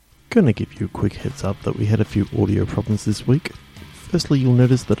Gonna give you a quick heads up that we had a few audio problems this week. Firstly, you'll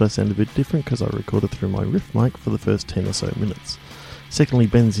notice that I sound a bit different because I recorded through my Rift mic for the first 10 or so minutes. Secondly,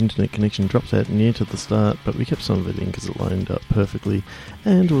 Ben's internet connection dropped out near to the start, but we kept some of it in because it lined up perfectly,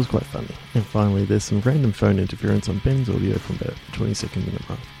 and it was quite funny. And finally, there's some random phone interference on Ben's audio from about the 22nd minute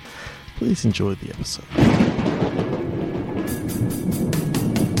mark. Please enjoy the episode.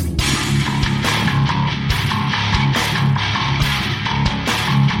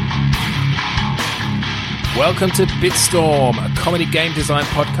 Welcome to Bitstorm, a comedy game design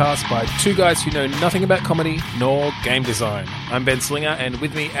podcast by two guys who know nothing about comedy nor game design. I'm Ben Slinger, and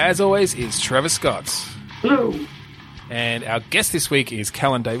with me, as always, is Trevor Scott. Hello. And our guest this week is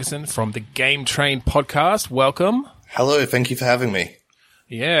Callan Davison from the Game Train podcast. Welcome. Hello, thank you for having me.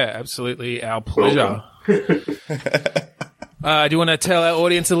 Yeah, absolutely our pleasure. Do you want to tell our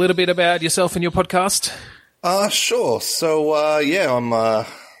audience a little bit about yourself and your podcast? Sure. So, I'm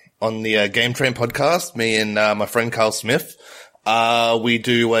on the Game Train podcast, me and my friend Carl Smith. We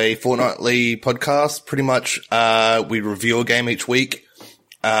do a fortnightly podcast. Pretty much, we review a game each week.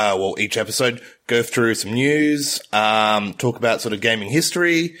 Each episode, go through some news, talk about sort of gaming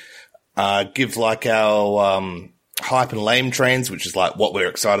history, give like our hype and lame trains, which is like what we're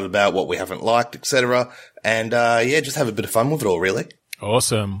excited about, what we haven't liked, etc. And just have a bit of fun with it all, really.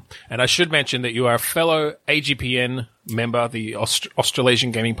 Awesome. And I should mention that you are a fellow AGPN member, the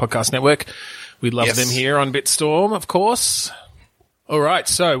Australasian Gaming Podcast Network. We love them here on Bitstorm, of course. All right,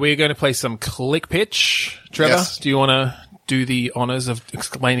 so we're going to play some Click Pitch. Trevor, do you want to do the honours of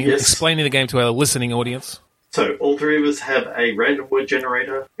explaining the game to our listening audience? So all three of us have a random word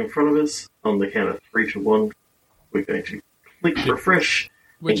generator in front of us. On the count of 3 to 1, we're going to click refresh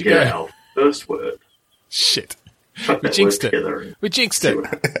and get our first word. Shit. We jinxed it. We jinxed it.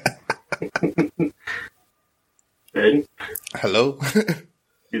 Ben? Hello?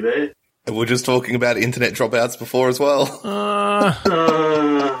 You there? And we're just talking about internet dropouts before as well.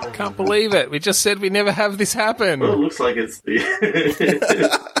 Can't believe it. We just said we never have this happen. Well, it looks like it's the...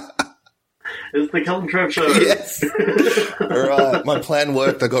 it's the Callan Trev show. Yes. All right. My plan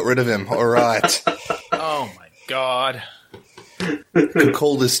worked. I got rid of him. All right. Oh, my God. Could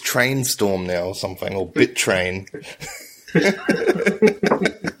call this Train Storm now or something, or Bit Train.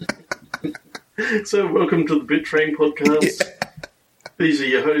 So, welcome to the Bit Train podcast. Yeah. These are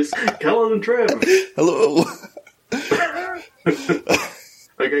your hosts, Callan and Trev. Hello.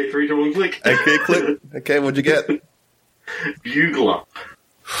 Okay, 3 to 1, click. Okay, click. Okay, what'd you get? Bugler.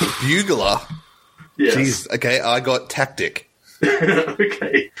 Bugler? Yes. Jeez, okay, I got Tactic.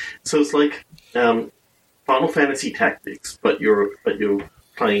 Okay, so it's like Final Fantasy Tactics, but you're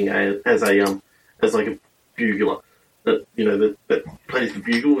playing as a bugler that plays the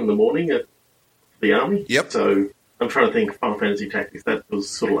bugle in the morning at the army. Yep. So I'm trying to think. Final Fantasy Tactics, that was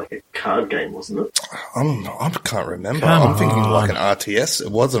sort of like a card game, wasn't it? I can't remember. I'm thinking like an RTS.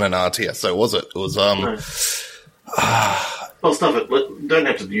 It wasn't an RTS, so was it? It was No. Well, stuff it. Don't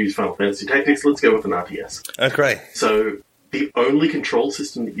have to use Final Fantasy Tactics. Let's go with an RTS. Okay. So the only control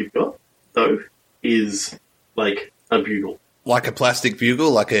system that you've got, though, is like a bugle. Like a plastic bugle,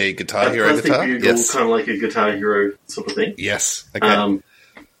 like a Guitar Hero guitar? Bugle, yes. Kind of like a Guitar Hero sort of thing. Yes. Okay.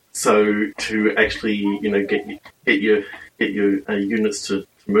 So to actually, get your units to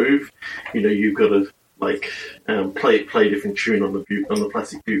move, you've got to play a different tune on the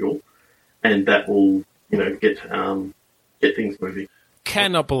plastic bugle, and that will get things moving.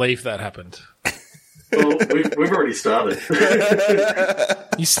 Cannot believe that happened. Well, we've already started.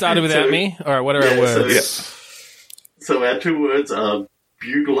 You started without me? All right, what are our words? So our two words are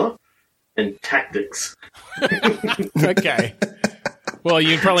bugler and tactics. Okay. Well,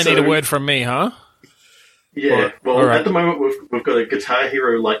 you probably need a word from me, huh? Yeah. At the moment we've got a Guitar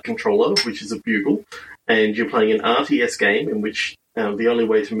Hero-like controller, which is a bugle, and you're playing an RTS game in which the only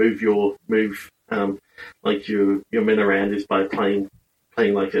way to move your men around is by playing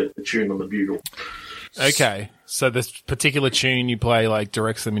like a tune on the bugle. Okay, so this particular tune you play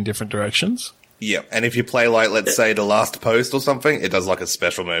directs them in different directions? Yeah, and if you play let's say The Last Post or something, it does a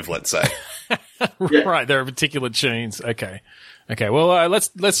special move, let's say. Right, there are particular tunes. Okay, well,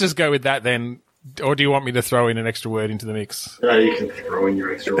 let's just go with that then. Or do you want me to throw in an extra word into the mix? You can throw in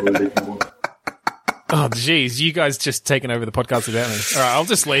your extra word if you want. Oh, geez, you guys just taken over the podcast without me. All right, I'll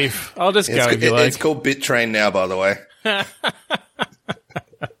just leave. I'll just go if you like. It's called Bit Train now, by the way.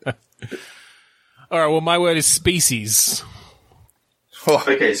 All right, well, my word is species. Oh.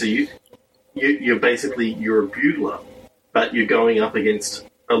 Okay, so you're basically a bugler, but you're going up against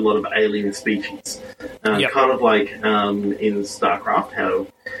a lot of alien species. Kind of like in StarCraft, how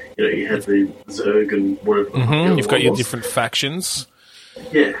you have the Zerg and whatever. You've got your different factions.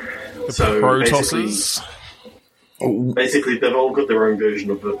 Yeah. So Protosses. basically, they've all got their own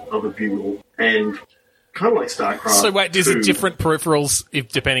version of a bugle, and kind of like StarCraft. So wait, is 2. it different peripherals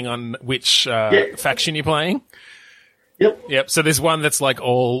depending on which faction you're playing? Yep. So there's one that's like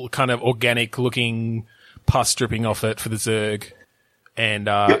all kind of organic looking pus dripping off it for the Zerg, and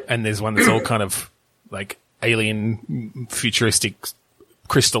there's one that's all kind of like alien futuristic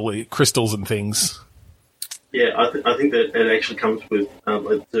crystals and things. Yeah, I think that it actually comes with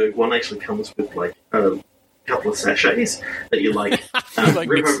the one actually comes with like a couple of sachets that you like, Like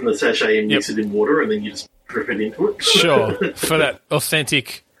rip mix- open the sachet and mix it in water, and then you just drip it into it. Sure, for that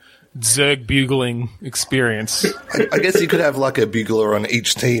authentic Zerg bugling experience. I guess you could have like a bugler on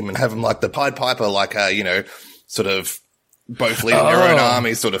each team and have them like the Pied Piper, like sort of both leading their own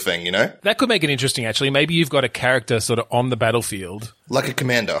army sort of thing, That could make it interesting, actually. Maybe you've got a character sort of on the battlefield. like a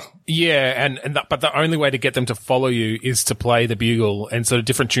commander. Yeah, but the only way to get them to follow you is to play the bugle, and sort of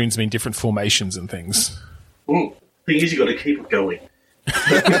different tunes mean different formations and things. Thing is, you got to keep it going.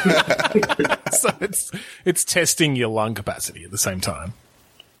 So it's testing your lung capacity at the same time.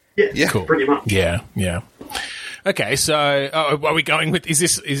 Yeah, Cool. pretty much. Yeah. Okay, so are we going with is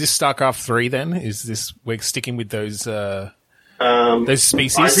this StarCraft 3 then? Is this we're sticking with those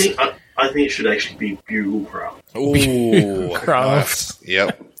species? I think it should actually be Buglecraft. Ooh, Craft. nice.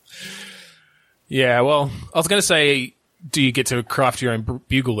 Yep. Yeah, well, I was going to say, do you get to craft your own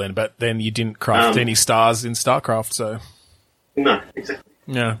bugle then? But then you didn't craft any stars in StarCraft, so No, exactly.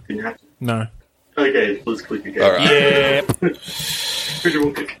 yeah, Didn't have to. no. Okay, let's click again. All right. Yeah. Who do you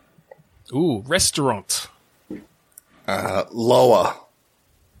want to pick? Ooh, restaurant. Lower.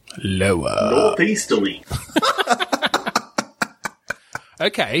 Lower. Northeasterly.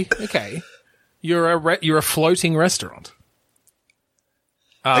 Okay. You're a floating restaurant.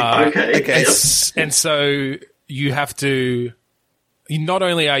 Okay. Okay. Yep. And so you have to. Not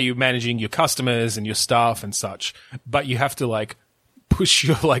only are you managing your customers and your staff and such, but you have to like push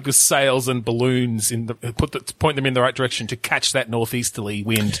your like sails and balloons point them in the right direction to catch that northeasterly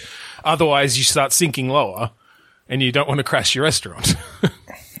wind. Otherwise, you start sinking lower, and you don't want to crash your restaurant.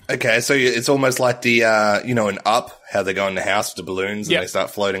 Okay, so it's almost like the, in Up, how they go in the house with the balloons and Yep. they start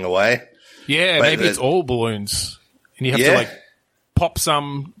floating away. Yeah, But maybe it's all balloons, and you have to like pop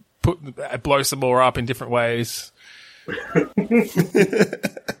some, blow some more up in different ways.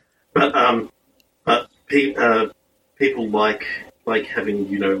 But people like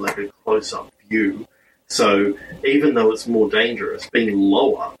having like a close up view. So even though it's more dangerous, being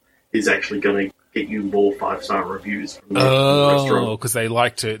lower is actually going to get you more 5-star reviews from the restaurant. Oh, because they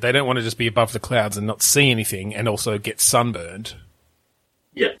don't want to just be above the clouds and not see anything, and also get sunburned.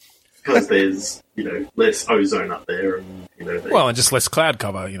 Yeah, because there's less ozone up there, and And just less cloud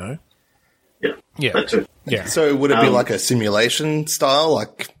cover, yeah, Yeah, that too. yeah. So would it be like a simulation style,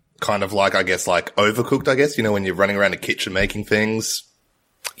 like kind of like, I guess, like Overcooked, I guess, when you're running around a kitchen making things?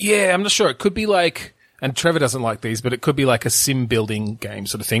 Yeah, I'm not sure. It could be like, and Trevor doesn't like these, but it could be like a sim building game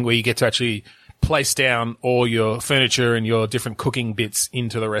sort of thing where you get to actually place down all your furniture and your different cooking bits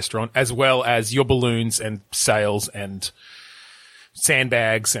into the restaurant, as well as your balloons and sails and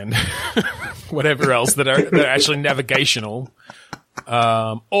sandbags and whatever else that are actually navigational.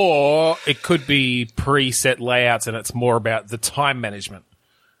 Or it could be preset layouts and it's more about the time management.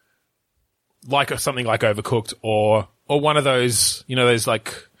 Like something like Overcooked or one of those, those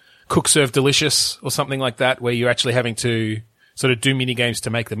like Cook Serve Delicious or something like that, where you're actually having to sort of do mini games to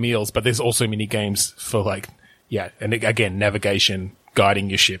make the meals, but there's also mini games for and again, navigation, guiding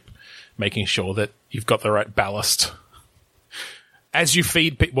your ship, making sure that you've got the right ballast. As you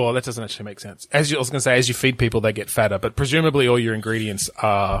feed people, well, that doesn't actually make sense. I was going to say, as you feed people, they get fatter, but presumably all your ingredients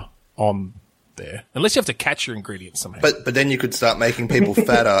are on there. Unless you have to catch your ingredients somehow. But then you could start making people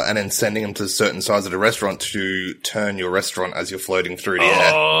fatter and then sending them to certain sides of the restaurant to turn your restaurant as you're floating through the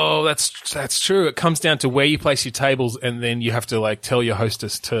air. Oh, that's true. It comes down to where you place your tables, and then you have to like tell your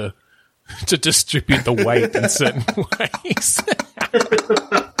hostess to distribute the weight in certain ways.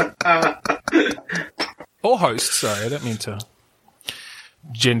 Or host, sorry, I don't mean to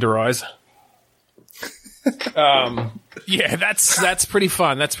genderize. Yeah, that's pretty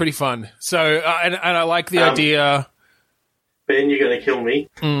fun. That's pretty fun. So, and I like the idea. Ben, you're going to kill me.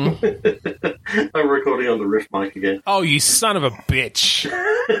 I'm recording on the Rift mic again. Oh, you son of a bitch!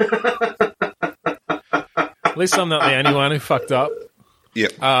 At least I'm not the only one who fucked up.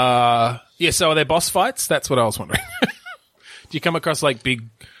 Yep. Yeah. So, are there boss fights? That's what I was wondering. Do you come across like big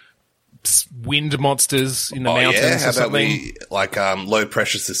wind monsters in the mountains? Yeah. How or about something? we like low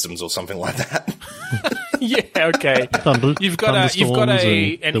pressure systems or something like that? Yeah, okay. You've got an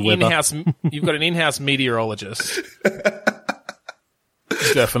in-house meteorologist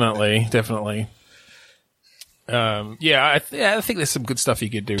Definitely. I think there's some good stuff you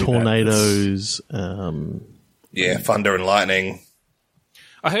could do. Tornadoes. Thunder and lightning.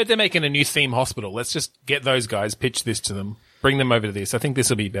 I heard they're making a new theme hospital. Let's just get those guys, pitch this to them, bring them over to this. I think this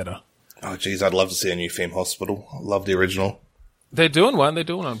will be better. Oh, geez, I'd love to see a new theme hospital. I love the original. They're doing one,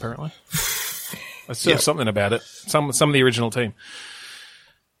 apparently. I saw something about it. Some of the original team.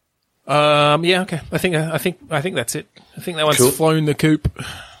 Okay. I think that's it. I think that one's flown the coop.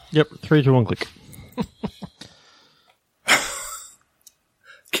 Yep, 3, 2, 1, click.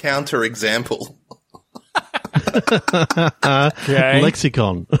 Counter example. Okay.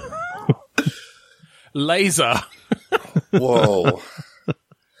 Lexicon. Laser. Whoa.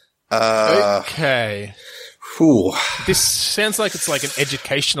 Okay. Whew. This sounds like it's like an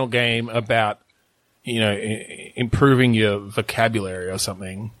educational game about, improving your vocabulary or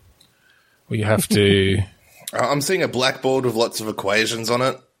something. Where you have to... I'm seeing a blackboard with lots of equations on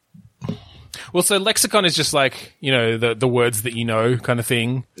it. Well, so lexicon is just like, the words that you know kind of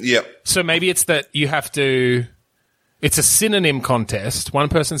thing. Yep. So maybe it's that you have to... It's a synonym contest. One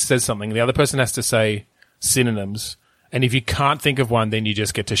person says something, the other person has to say synonyms. And if you can't think of one, then you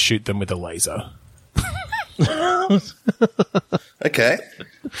just get to shoot them with a laser. Okay.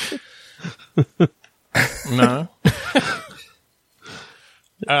 No.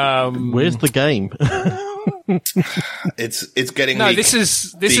 Where's the game? It's getting no. me This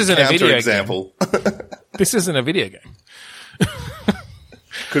isn't a video example. This isn't a video game.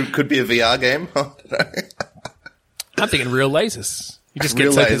 could be a VR game. I'm thinking real lasers. You just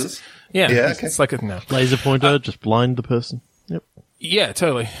Real get lasers. Yeah. Okay. It's like no. Laser pointer, just blind the person. Yep. Yeah,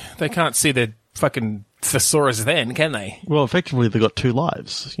 totally. They can't see their fucking thesaurus then, can they? Well, effectively, they've got 2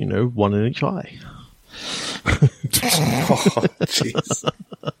 lives. One in each eye. Oh, jeez.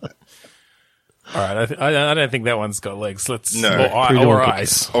 All right, I don't think that one's got legs. Let's No. or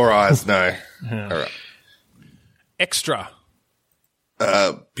eyes. Or eyes, no. Yeah. All right. Extra.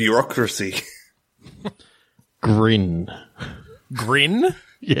 Bureaucracy. Grin. Grin.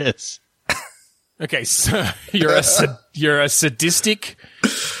 Yes. Okay, so you're a sadistic.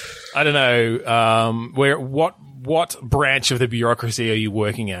 I don't know. What branch of the bureaucracy are you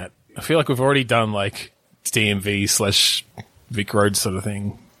working at? I feel like we've already done like DMV/Vic Road sort of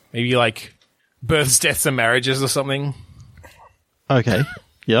thing. Maybe like births, deaths, and marriages or something. Okay.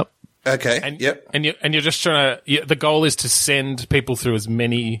 Yep. Okay. Yep. And you're just trying to. The goal is to send people through as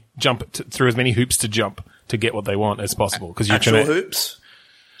many hoops to jump to get what they want as possible. Because you're Actual hoops.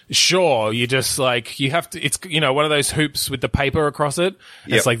 Sure, you just like you have to. It's one of those hoops with the paper across it.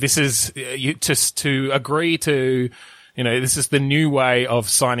 Yep. It's like this is you just to agree to. This is the new way of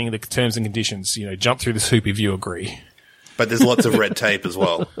signing the terms and conditions. Jump through this hoop if you agree. But there's lots of red tape as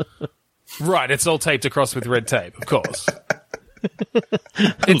well. Right, it's all taped across with red tape, of course.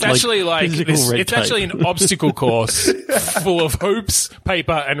 It's actually like this, it's actually an obstacle course full of hoops,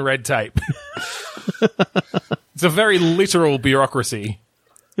 paper, and red tape. It's a very literal bureaucracy.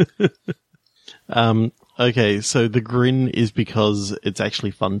 Okay, so the grin is because it's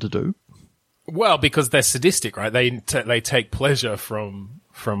actually fun to do. Well, because they're sadistic, right? They take pleasure from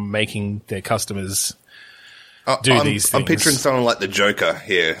making their customers do these things. I'm picturing someone like the Joker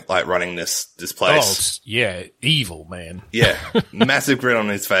here, like running this place. Oh, yeah, evil man. Yeah, massive grin on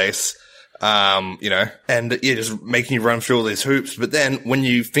his face. And just making you run through all these hoops. But then when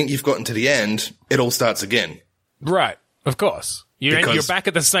you think you've gotten to the end, it all starts again. Right, of course. You're back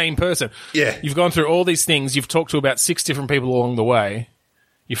at the same person. Yeah. You've gone through all these things. You've talked to about 6 different people along the way.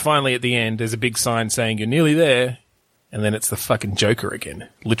 You finally, at the end, there's a big sign saying you're nearly there. And then it's the fucking Joker again.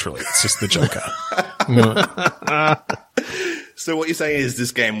 Literally, it's just the Joker. So what you're saying is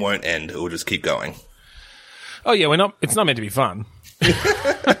this game won't end. It will just keep going. Oh, yeah, it's not meant to be fun.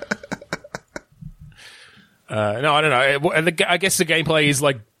 No, I don't know. I guess the gameplay is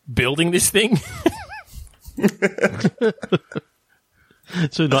like building this thing.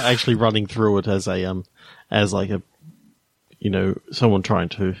 So not actually running through it as someone trying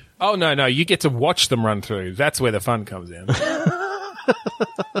to. Oh no! You get to watch them run through. That's where the fun comes in.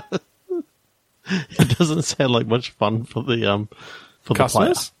 It doesn't sound like much fun for the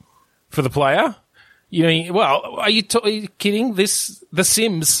customers, for the player. Are you kidding? The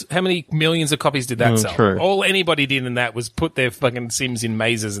Sims. How many millions of copies did that sell? True. All anybody did in that was put their fucking Sims in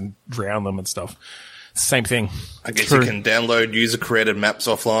mazes and drown them and stuff. Same thing. I guess you can download user-created maps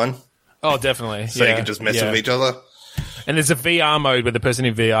offline. Oh, definitely. So you can just mess with each other. And there's a VR mode where the person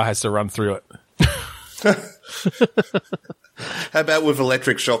in VR has to run through it. How about with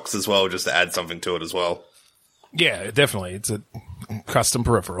electric shocks as well, just to add something to it as well? Yeah, definitely. It's a custom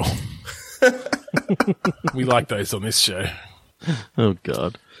peripheral. We like those on this show. Oh,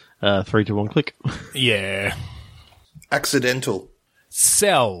 God. 3, 2, 1, click. Yeah. Accidental.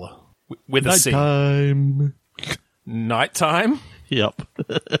 Cell. With a C. Nighttime. Nighttime? Yep.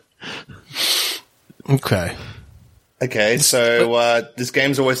 Okay. Okay, so this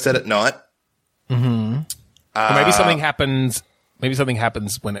game's always set at night. Mm-hmm. Or maybe something happens. Maybe something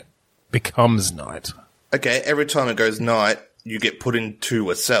happens when it becomes night. Okay, every time it goes night, you get put into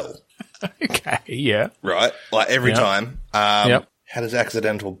a cell. Okay, yeah. Right? Like every time. Yep. How does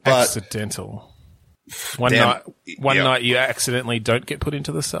accidental? But Accidental. One Damn. night you accidentally don't get put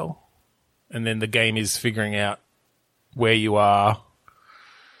into the cell. And then the game is figuring out where you are.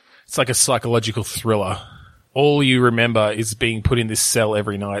 It's like a psychological thriller. All you remember is being put in this cell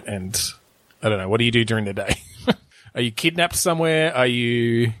every night, and I don't know, what do you do during the day? Are you kidnapped somewhere? Are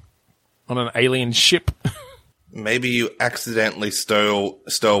you on an alien ship? maybe you accidentally stow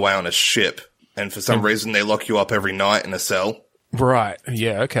away on a ship, and for some reason they lock you up every night in a cell. Right.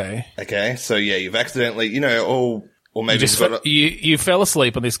 Yeah, okay. Okay, so yeah, you've accidentally, or maybe you fell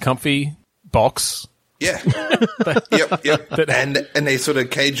asleep on this comfy box. Yeah. Yep. And they sort of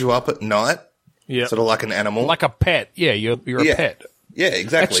cage you up at night. Yeah. Sort of like an animal. Like a pet. Yeah, you're a pet. Yeah,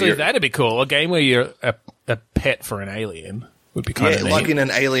 exactly. Actually, that'd be cool. A game where you're a pet for an alien would be kind of neat. Like in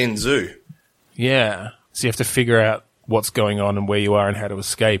an alien zoo. Yeah. So you have to figure out what's going on and where you are and how to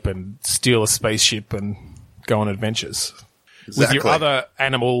escape and steal a spaceship and go on adventures. Exactly. With your other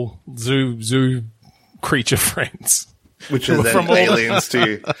animal zoo creature friends. Which are then aliens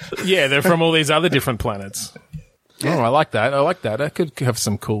too. Yeah, they're from all these other different planets. Yeah. Oh, I like that. That could have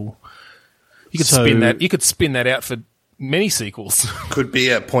some cool... You could spin that out for many sequels. Could be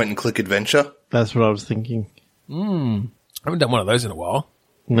a point-and-click adventure. That's what I was thinking. I haven't done one of those in a while.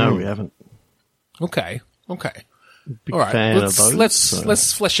 No, we haven't. Okay. Big All right. fan of those.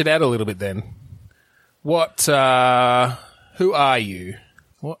 Let's flesh it out a little bit then. What? Who are you?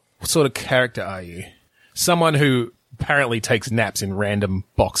 What sort of character are you? Someone who apparently takes naps in random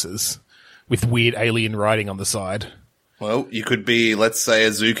boxes with weird alien writing on the side. Well, you could be, let's say,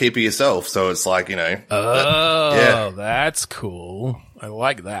 a zookeeper yourself. So it's like, That's cool. I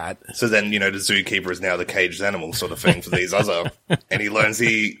like that. So then, the zookeeper is now the caged animal sort of thing for these other, and he learns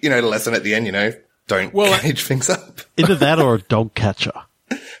the lesson at the end, don't cage things up. Either that or a dog catcher.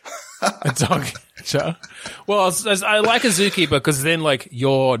 A dog catcher. Well, I like a zookeeper because then,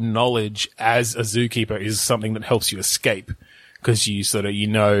 your knowledge as a zookeeper is something that helps you escape. Because you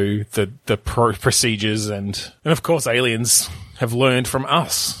the procedures and of course aliens have learned from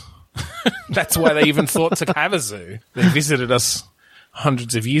us. That's why they even thought to have a zoo. They visited us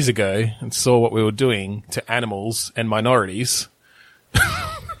hundreds of years ago and saw what we were doing to animals and minorities.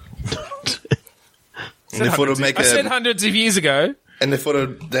 I said hundreds of years ago. And they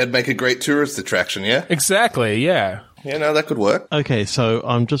thought they'd make a great tourist attraction, yeah? Exactly, yeah. Yeah, no, that could work. Okay, so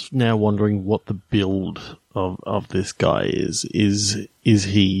I'm just now wondering what the build of this guy is. Is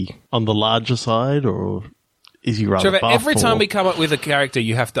he on the larger side, or is he rather Trevor, buff? every time we come up with a character,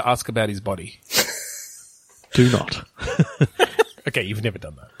 you have to ask about his body. Do not. Okay, you've never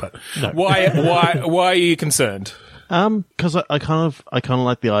done that, but No. why are you concerned? Because I kind of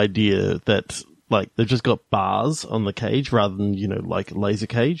like the idea that they've just got bars on the cage rather than like a laser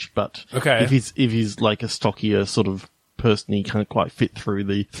cage. But okay, if he's like a stockier sort of person, he can't quite fit through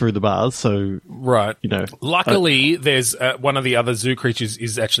the bars. So right, Luckily, there's one of the other zoo creatures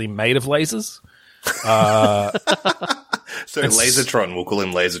is actually made of lasers. So Lasertron, we'll call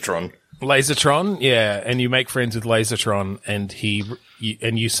him Lasertron. Lasertron, yeah, and you make friends with Lasertron, and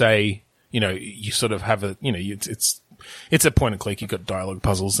you say, you sort of have it's a point and click. You've got dialogue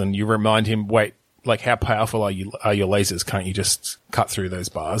puzzles, and you remind him, wait, how powerful are your lasers? Can't you just cut through those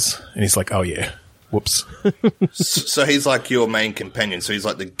bars? And he's like, oh yeah, whoops. So he's like your main companion. So he's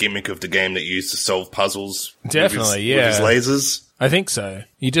like the gimmick of the game that you use to solve puzzles. Definitely, with his lasers. I think so.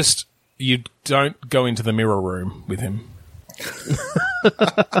 You don't go into the mirror room with him.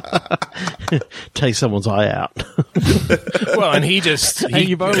 Take someone's eye out. Well, and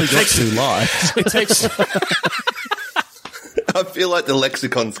you've only got 2 lives. It takes. I feel like the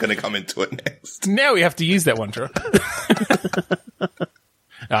lexicon's going to come into it next. Now we have to use that one, Drew.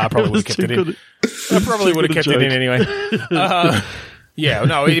 I probably would have kept it in. I probably would have kept it in anyway. Yeah,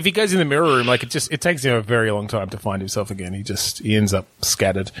 no, if he goes in the mirror room, it takes him a very long time to find himself again. He ends up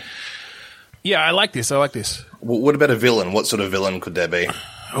scattered. Yeah, I like this. What about a villain? What sort of villain could there be?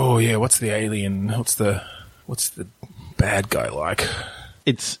 Oh yeah, what's the alien? What's the bad guy like?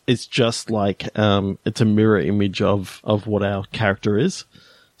 It's just like it's a mirror image of what our character is.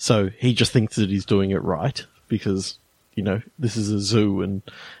 So he just thinks that he's doing it right because this is a zoo, and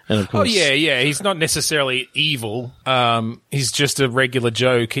of course, yeah. He's not necessarily evil. He's just a regular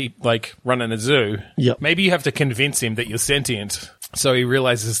Joe, running a zoo. Yep. Maybe you have to convince him that you're sentient, so he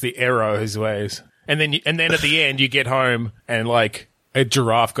realizes the error of his ways. And then at the end, you get home and a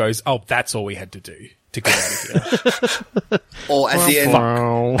giraffe goes, "Oh, that's all we had to do to get out of here." Or at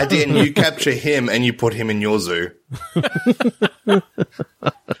the end, you capture him and you put him in your zoo.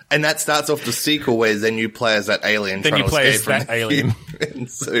 And that starts off the sequel where then you play as that alien. Then you play as that alien.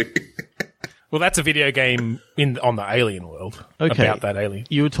 Zoo. Well, that's a video game on the alien world about that alien.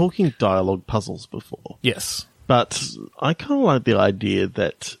 You were talking dialogue puzzles before. Yes. But I kind of like the idea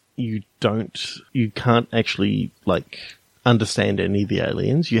that you can't actually, understand any of the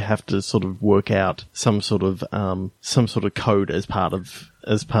aliens. You have to sort of work out some sort of code as part of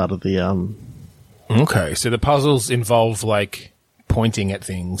the. Okay, so the puzzles involve pointing at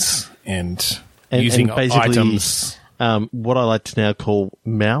things and using items. What I like to now call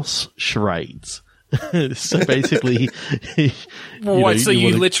mouse charades. So basically, you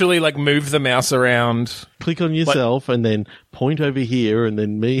literally move the mouse around, click on yourself, and then point over here, and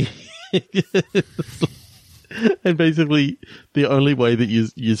then me. And basically, the only way that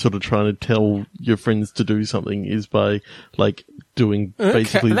you're sort of trying to tell your friends to do something is by doing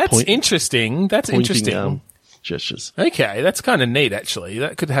basically. That's interesting. That's interesting. Gestures. Okay, that's kind of neat. Actually,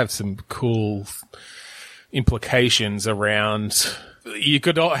 that could have some cool implications around. You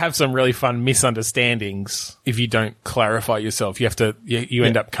could have some really fun misunderstandings if you don't clarify yourself. You have to. You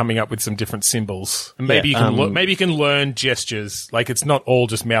end up coming up with some different symbols. And maybe you can. Maybe you can learn gestures. It's not all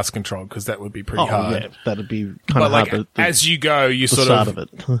just mouse control, because that would be pretty hard. Yeah, that'd be kind of hard. But as you go, you sort start of of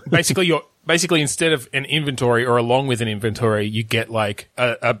it. Basically, instead of an inventory or along with an inventory, you get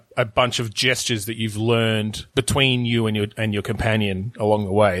a bunch of gestures that you've learned between you and your companion along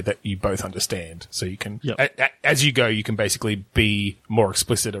the way that you both understand. So you can, as you go, you can basically be more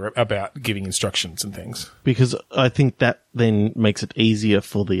explicit about giving instructions and things. Because I think that then makes it easier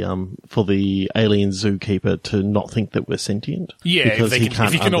for the alien zookeeper to not think that we're sentient. Yeah, because if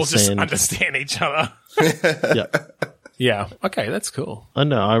you can all just understand each other. Yeah. Yeah. Okay, that's cool. I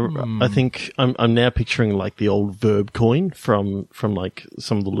know. I think I'm now picturing the old verb coin from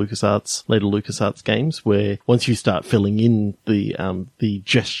some of the later LucasArts games, where once you start filling in the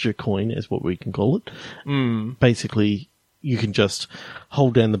gesture coin, is what we can call it. Basically, you can just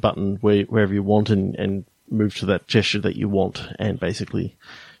hold down the button wherever you want and move to that gesture that you want, and basically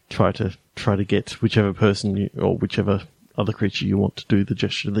try to get whichever person or whichever other creature you want to do the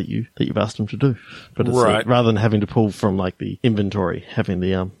gesture that you've asked them to do. But it's rather than having to pull from the inventory, having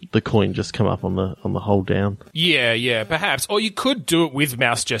the coin just come up on the hold down. Yeah, perhaps. Or you could do it with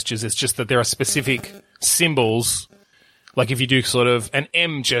mouse gestures. It's just that there are specific symbols. If you do sort of an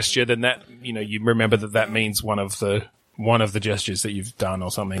M gesture, then that you remember that means one of the gestures that you've done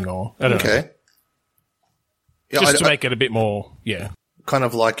or something. Or I don't know. Yeah, just to make it a bit more. Yeah. Kind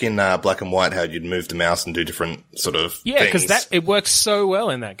of like in Black and White, how you'd move the mouse and do different sort of things. Yeah, because it works so well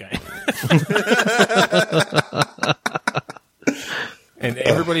in that game. And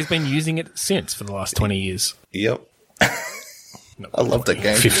everybody's been using it since for the last 20 years. Yep. I love that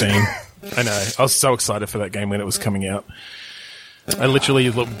game. 15. I know. I was so excited for that game when it was coming out. I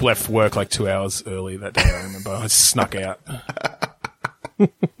literally left work 2 hours early that day, I remember. I snuck out.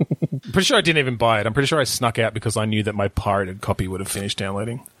 Pretty sure I didn't even buy it. I'm pretty sure I snuck out because I knew that my pirated copy would have finished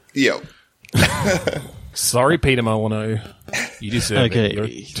downloading. Yep. Sorry, Peter Molyneux. You deserve it.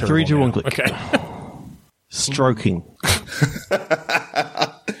 Okay, 3, 2, 1, click. Okay. Stroking.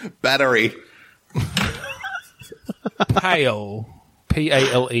 Battery. Pale.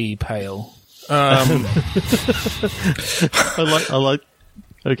 P-A-L-E, pale. I like.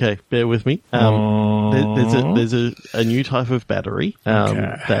 Okay, bear with me. There's a new type of battery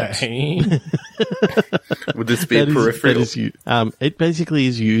that would this be a peripheral? It basically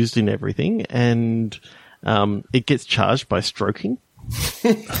is used in everything, and it gets charged by stroking.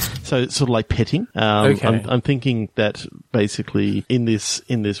 So it's sort of like petting. I'm thinking that basically in this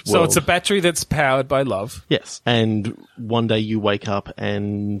world. So it's a battery that's powered by love. Yes, and one day you wake up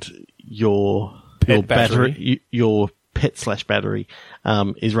and your pet /battery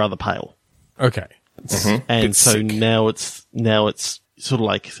is rather pale. Okay. Mm-hmm. And so sick. now it's sort of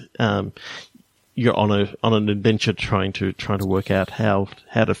like you're on an adventure trying to work out how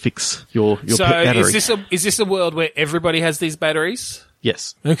to fix your pet battery. Is this a world where everybody has these batteries?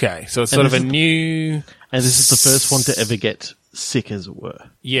 Yes. Okay. So it's sort of a new. And this is the first one to ever get sick, as it were.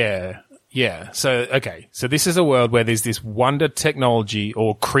 Yeah. Yeah. So So this is a world where there's this wonder technology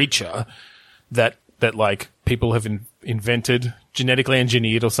or creature that people have invented, genetically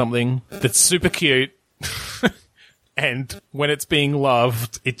engineered or something, that's super cute and when it's being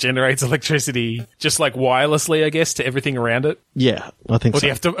loved, it generates electricity, just like wirelessly, I guess, to everything around it. Yeah, I think Or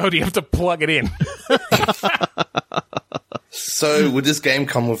so. do you have to plug it in? So would this game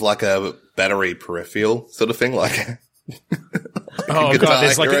come with like a battery peripheral sort of thing? Like, Oh god,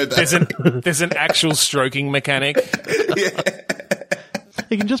 there's Hero there's an actual stroking mechanic.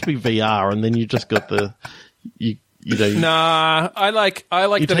 It can just be VR, and then you just got the you know. Nah, I like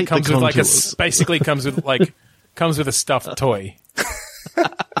that take it comes the with like contours. basically comes with a stuffed toy.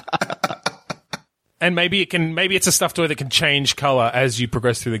 And maybe it's a stuffed toy that can change color as you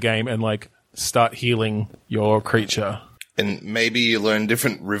progress through the game and like start healing your creature. and maybe you learn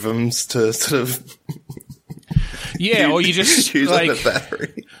different rhythms to sort of Yeah, or you just use on like the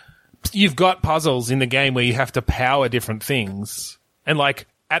battery. you've got puzzles in the game where you have to power different things. And like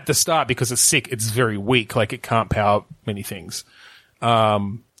at the start, because it's sick, it's very weak. Like it can't power many things.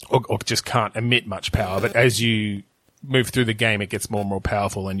 Or just can't emit much power. But as you move through the game, it gets more and more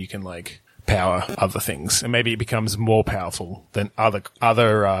powerful and you can like power other things. And maybe it becomes more powerful than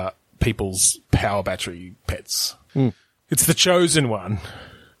other people's power battery pets. It's the chosen one.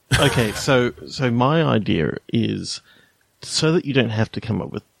 Okay, so my idea is so that you don't have to come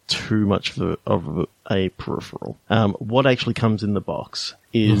up with too much of a peripheral. What actually comes in the box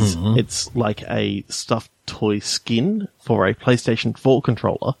is it's like a stuffed toy skin for a PlayStation 4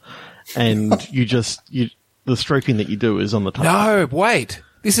 controller, and the stroking that you do is on the top. No, wait.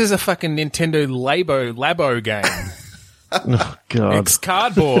 This is a fucking Nintendo Labo game. Oh God, It's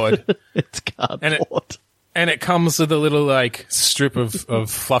cardboard. it's cardboard. And it comes with a little like strip of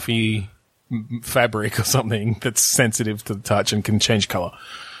fluffy fabric or something that's sensitive to the touch and can change color.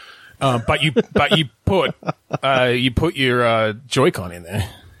 But you put your Joy-Con in there.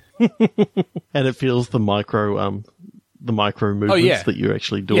 And it feels the micro movements yeah. that you're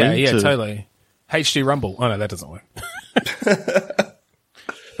actually doing. Yeah, totally. HD Rumble. Oh no, that doesn't work.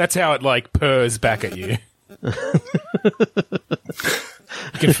 That's how it like purrs back at you. You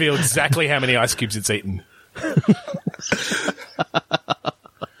can feel exactly how many ice cubes it's eaten.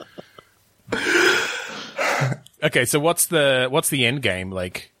 Okay, so what's the end game?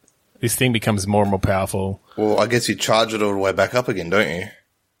 Like, this thing becomes more and more powerful. Well, I guess you charge it all the way back up again, don't you?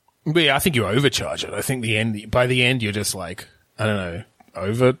 But yeah, I think you overcharge it. I think by the end you're just like, I don't know,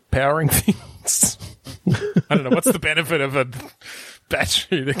 overpowering things. I don't know, what's the benefit of a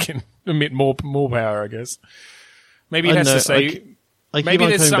battery that can emit more power, I guess. Maybe it has to say maybe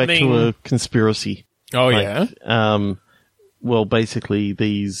there's coming back something to a conspiracy. Oh yeah. Well, basically,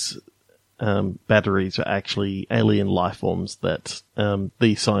 these batteries are actually alien life forms that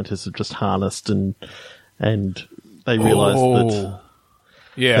these scientists have just harnessed, and they realise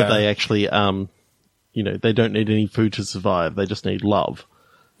that they actually, they don't need any food to survive. They just need love.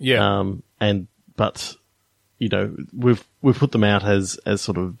 Yeah. But we've put them out as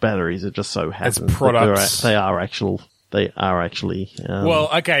sort of batteries. It just so happens As products. that they are actually. Well,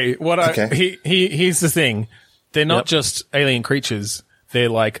 okay. Here's the thing: they're not just alien creatures. They're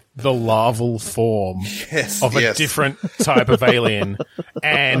like the larval form of a different type of alien,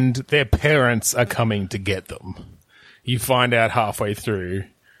 and their parents are coming to get them. You find out halfway through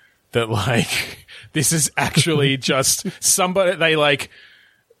that like this is actually just somebody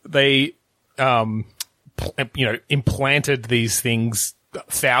they implanted these things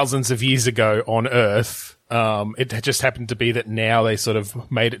thousands of years ago on Earth. It just happened to be that now they sort of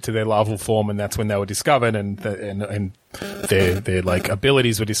made it to their larval form, and that's when they were discovered, and their like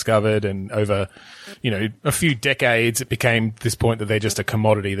abilities were discovered, and over a few decades, it became this point that they're just a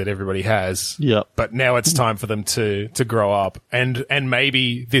commodity that everybody has. Yep. But now it's time for them to grow up, and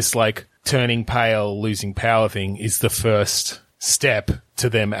maybe this like turning pale, losing power thing is the first step to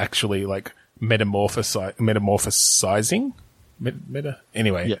them actually like metamorphosizing.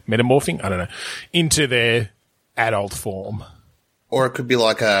 Metamorphing, I don't know, into their adult form. Or it could be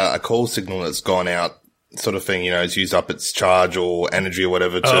like a call signal that's gone out, sort of thing, it's used up its charge or energy or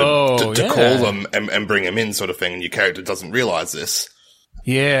whatever to call them and bring them in, sort of thing, and your character doesn't realise this.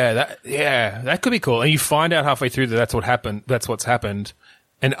 That could be cool. And you find out halfway through that that's what's happened,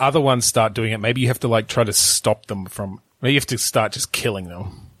 and other ones start doing it. Maybe you have to like try to stop them maybe you have to start just killing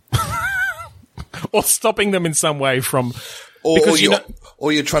them. Or stopping them in some way from...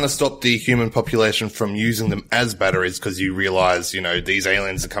 Or you're trying to stop the human population from using them as batteries because you realise, these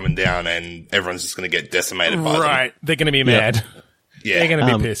aliens are coming down and everyone's just going to get decimated by them. Right. They're going to be mad. Yeah. They're going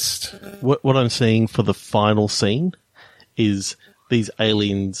to be pissed. What I'm seeing for the final scene is these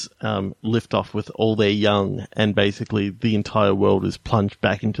aliens lift off with all their young, and basically the entire world is plunged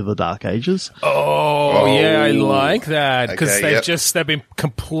back into the Dark Ages. Oh yeah, I like that because Okay, they've been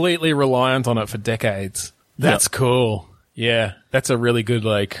completely reliant on it for decades. That's cool. Yeah, that's a really good,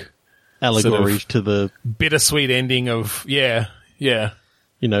 like, allegory sort of to the bittersweet ending of, yeah.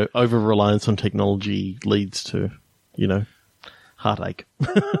 over-reliance on technology leads to, heartache.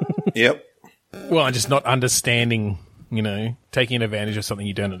 Yep. Well, and just not understanding, taking advantage of something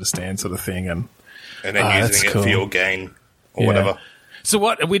you don't understand sort of thing. And then using it for your gain or whatever. So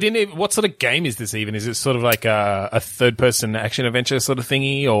what sort of game is this even? Is it sort of like a third-person action-adventure sort of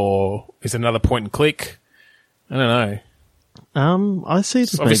thingy, or is it another point-and-click? I don't know. I see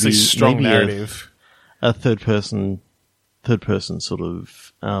it as obviously strong narrative. A third person sort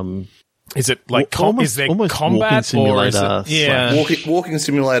of. Is it like almost, is there almost combat or is it, walking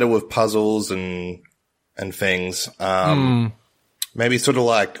simulator with puzzles and things. Maybe sort of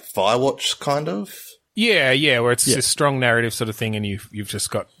like Firewatch kind of. Yeah, where it's a strong narrative sort of thing, and you've just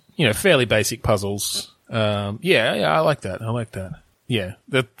got fairly basic puzzles. I like that. Yeah,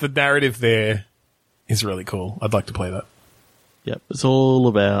 the narrative there is really cool. I'd like to play that. Yep, it's all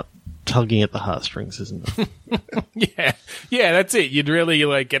about tugging at the heartstrings, isn't it? yeah, that's it. You'd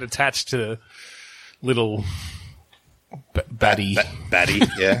really get attached to little baddie. Baddie,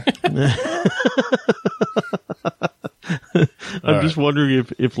 yeah. I'm just wondering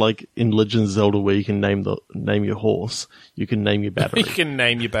if like in Legend of Zelda, where you can name your horse, you can name your battery. You can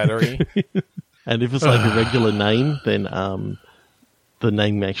name your battery. And if it's like a regular name, then the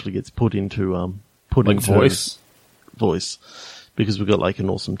name actually gets put into voice, because we've got like an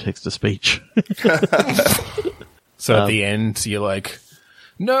awesome text to speech. So at the end, you're like,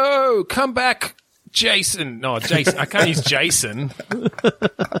 "No, come back, Jason." No, Jason. I can't use Jason.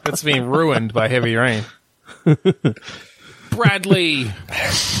 That's being ruined by heavy rain. Bradley,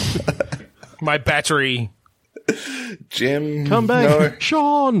 my battery. Jim, come back, no.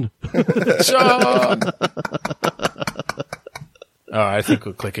 Sean. Sean. All right, I think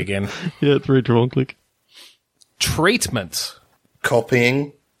we'll click again. Yeah, 3, 2, 1, click. Treatment.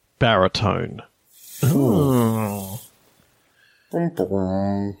 Copying. Baritone. Oh.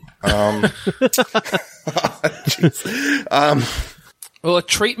 Well, a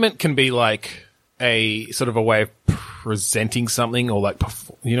treatment can be like a sort of a way of presenting something, or like,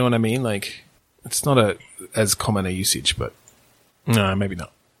 you know what I mean? Like, it's not as common a usage, but no, maybe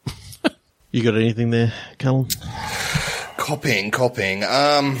not. You got anything there, Callum? Copying.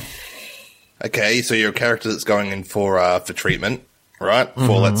 Okay, so you're a character that's going in for treatment, right? Mm-hmm.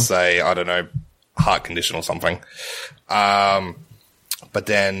 For, let's say, I don't know, heart condition or something. But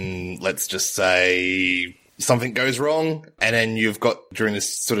then let's just say something goes wrong, and then you've got, during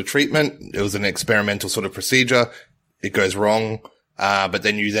this sort of treatment, it was an experimental sort of procedure, it goes wrong, but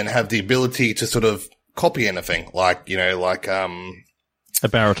then you then have the ability to sort of copy anything, like, a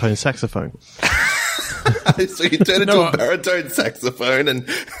baritone saxophone. So you turn into a baritone saxophone and...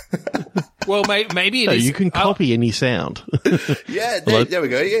 Well, maybe it is... You can copy any sound. Yeah, there we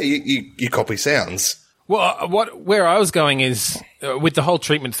go. Yeah, you copy sounds. Well, where I was going is, with the whole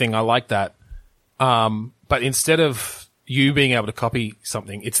treatment thing, I like that. But instead of you being able to copy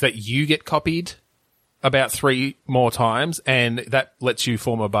something, it's that you get copied about 3 more times, and that lets you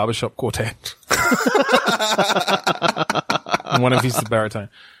form a barbershop quartet. And one of you's the baritone.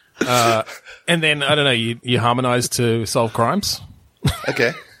 And then, I don't know, you harmonize to solve crimes.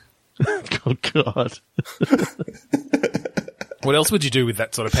 Okay. Oh, God. What else would you do with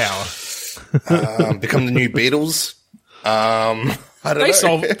that sort of power? Become the new Beatles. I don't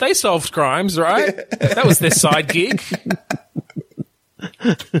know. They solved crimes, right? Yeah. That was their side gig.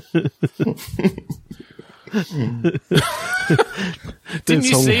 Didn't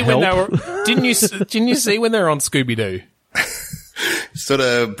you see when they were on Scooby-Doo? Sort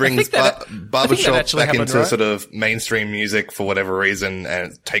of brings barbershop back into right? sort of mainstream music for whatever reason,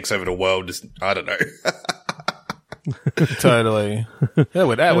 and it takes over the world. Just, I don't know. Totally. That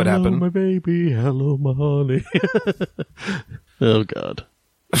would happen. Hello, my baby. Hello, my honey. Oh, God.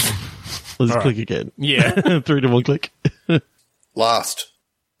 Let's click again. Yeah. 3 to 1 click. Last.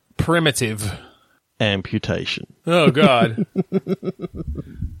 Primitive. Amputation. Oh, God.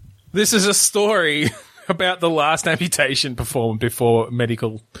 This is a story about the last amputation performed before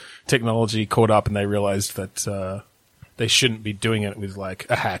medical technology caught up and they realized that they shouldn't be doing it with like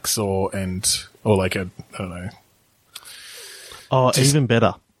a hacksaw or like a, I don't know. Oh, even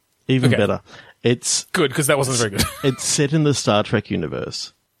better. Even better. It's good because that wasn't very good. It's set in the Star Trek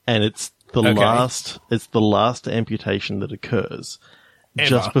universe, and it's the last amputation that occurs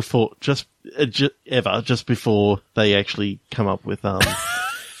just before they actually come up with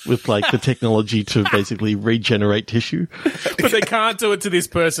with like the technology to basically regenerate tissue. But they can't do it to this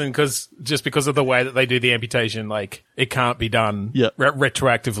person because of the way that they do the amputation, like it can't be done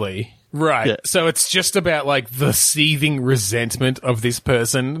retroactively. Right. Yeah. So it's just about like the seething resentment of this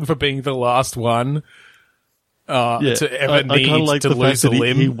person for being the last one to ever need kinda like to the lose fact a that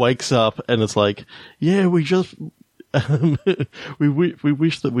limb. He wakes up and it's like, yeah, we just we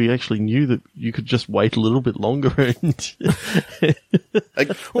wish that we actually knew that you could just wait a little bit longer. And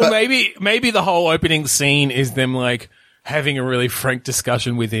Well, maybe the whole opening scene is them like having a really frank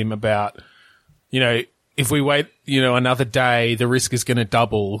discussion with him about, if we wait, another day, the risk is going to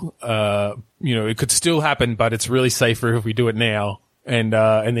double. It could still happen, but it's really safer if we do it now. And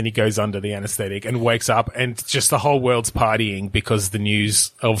then he goes under the anesthetic and wakes up, and just the whole world's partying because the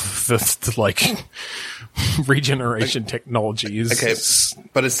news of the like regeneration technology is Okay,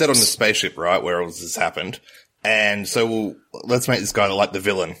 but it's set on the spaceship, right, where all this has happened. And so let's make this guy like the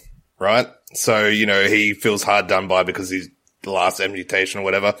villain, right? So, he feels hard done by because he's the last amputation or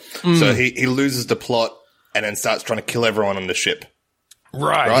whatever. So he loses the plot and then starts trying to kill everyone on the ship.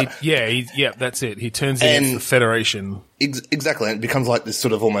 Right. That's it. He turns against the Federation. Exactly. And it becomes like this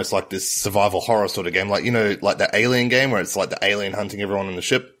sort of almost like this survival horror sort of game. Like, like that Alien game where it's like the alien hunting everyone on the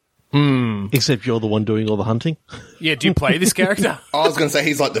ship. except you're the one doing all the hunting. Yeah, do you play this character? I was going to say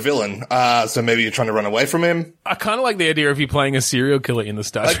he's like the villain. So maybe you're trying to run away from him. I kind of like the idea of you playing a serial killer in the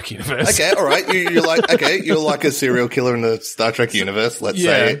Star Trek universe. Okay, all right. You're like a serial killer in the Star Trek universe, let's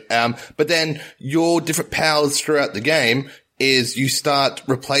say. But then your different powers throughout the game is you start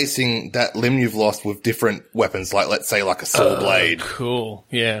replacing that limb you've lost with different weapons, like let's say like a saw blade. Cool.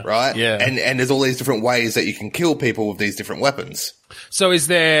 Yeah. Right? Yeah. And there's all these different ways that you can kill people with these different weapons. So is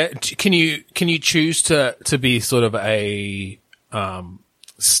there, can you choose to be sort of a,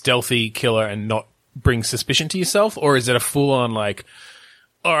 stealthy killer and not bring suspicion to yourself? Or is it a full on like,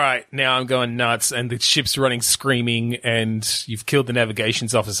 all right, now I'm going nuts and the ship's running screaming and you've killed the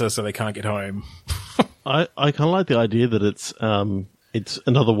navigations officer so they can't get home? I kind of like the idea that it's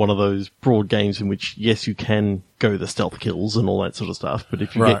another one of those broad games in which, yes, you can go the stealth kills and all that sort of stuff, but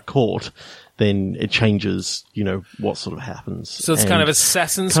if you get caught, then it changes, what sort of happens. So it's kind of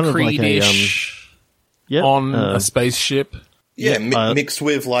Assassin's Creed-ish on a spaceship. Yeah, mixed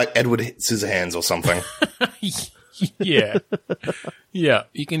with like Edward Scissorhands or something. Yeah. Yeah.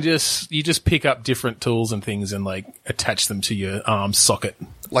 You just pick up different tools and things and like attach them to your arm socket.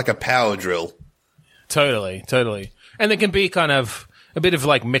 Like a power drill. Totally. And there can be kind of a bit of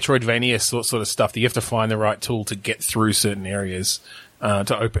like Metroidvania sort of stuff that you have to find the right tool to get through certain areas,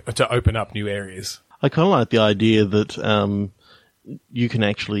 to open up new areas. I kind of like the idea that, you can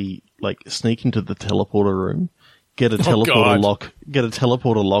actually like sneak into the teleporter room, get a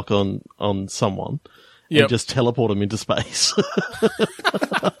teleporter lock on someone and just teleport them into space.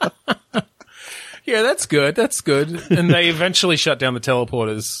 Yeah, that's good. And they eventually shut down the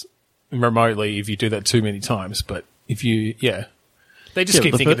teleporters remotely if you do that too many times, but if you they just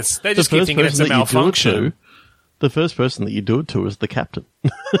keep thinking it's a malfunction. The first person that you do it to is the captain.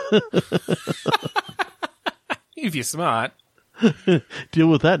 If you're smart. Deal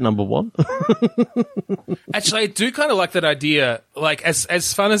with that, number one. Actually, I do kind of like that idea, like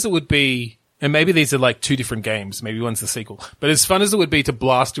as fun as it would be, and maybe these are like two different games, maybe one's the sequel, but as fun as it would be to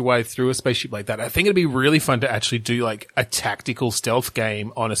blast your way through a spaceship like that, I think it'd be really fun to actually do like a tactical stealth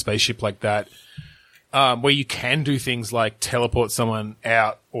game on a spaceship like that, where you can do things like teleport someone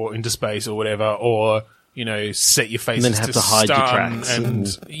out or into space or whatever, or, set your faces and then have to hide your tracks. And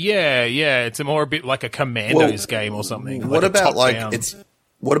it's a bit like a Commandos game or something. What about it's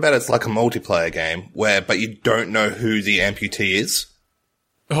like a multiplayer game but you don't know who the amputee is?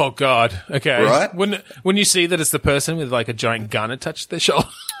 Oh God! Okay, right? When you see that it's the person with like a giant gun attached to their shoulder.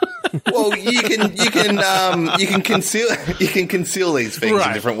 Well, you can conceal these things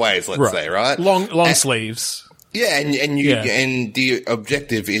in different ways. Let's say, right? Long sleeves. Yeah, and the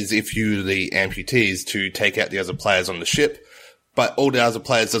objective is, if you're the amputees, to take out the other players on the ship, but all the other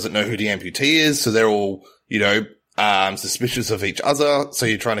players doesn't know who the amputee is, so they're all suspicious of each other. So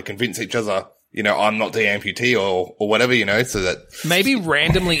you're trying to convince each other, I'm not the amputee or whatever, so that maybe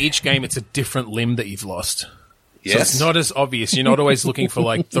randomly each game it's a different limb that you've lost. Yes. So it's not as obvious. You're not always looking for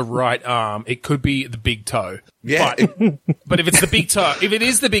like the right arm. It could be the big toe. Yeah. But if it's the big toe, if it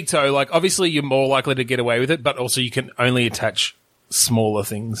is the big toe, like obviously you're more likely to get away with it, but also you can only attach smaller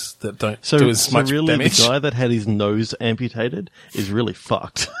things that don't do as much really damage. The guy that had his nose amputated is really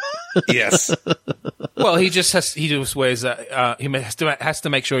fucked. Yes. Well, he just wears he has to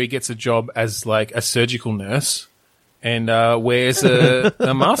make sure he gets a job as like a surgical nurse and wears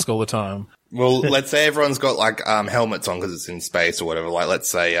a mask all the time. Well, let's say everyone's got like helmets on because it's in space or whatever. Like, let's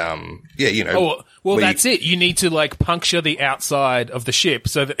say, Oh, well, that's it. You need to like puncture the outside of the ship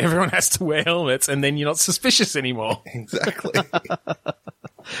so that everyone has to wear helmets, and then you're not suspicious anymore. Exactly.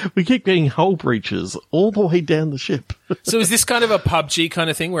 We keep getting hull breaches all the way down the ship. So is this kind of a PUBG kind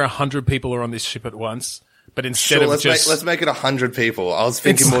of thing where 100 people are on this ship at once? But instead Sure, of let's make it 100 people. I was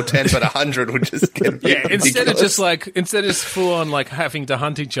thinking more 10, but 100 would just get instead of just full on like having to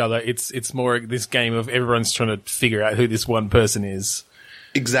hunt each other, it's more this game of everyone's trying to figure out who this one person is.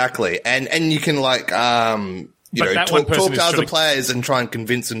 Exactly, and you can like talk to other players and try and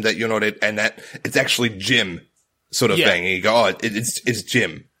convince them that you're not it, and that it's actually Jim, sort of thing. And you go, oh, it's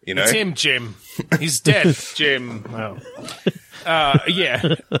Jim, you know, it's him, Jim. He's dead, Jim. Well.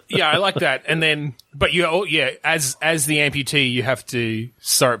 Yeah, I like that. And then, but as the amputee, you have to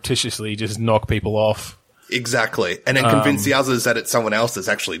surreptitiously just knock people off. Exactly, and then convince the others that it's someone else that's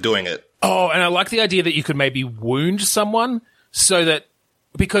actually doing it. Oh, and I like the idea that you could maybe wound someone so that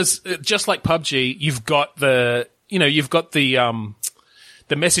because just like PUBG, you've got the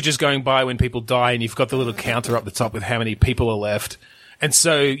messages going by when people die, and you've got the little counter up the top with how many people are left, and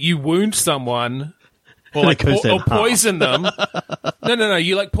so you wound someone. Or poison them. No.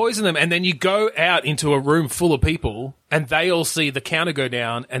 You like poison them, and then you go out into a room full of people, and they all see the counter go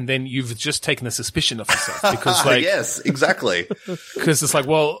down, and then you've just taken the suspicion off yourself because, like, yes, exactly. Because it's like,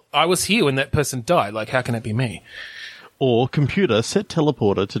 well, I was here when that person died. Like, how can it be me? Or computer set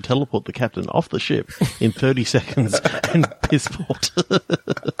teleporter to teleport the captain off the ship in 30 seconds and pissport.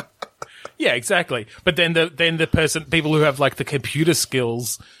 Yeah, exactly. But then people who have like the computer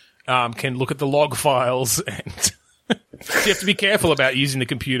skills. Can look at the log files, and you have to be careful about using the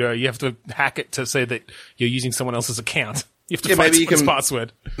computer. You have to hack it to say that you're using someone else's account. You have to find someone's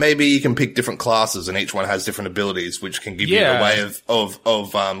password. Maybe you can pick different classes, and each one has different abilities, which can give you a way of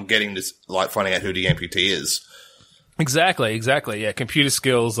getting this, like finding out who the amputee is. Exactly. Yeah, computer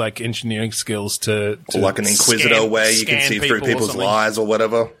skills, like engineering skills to or like an inquisitor where you can see through people's lies or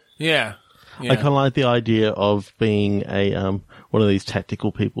whatever. Yeah. I kind of like the idea of being a one of these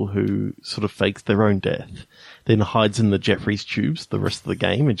tactical people who sort of fakes their own death, then hides in the Jeffries tubes the rest of the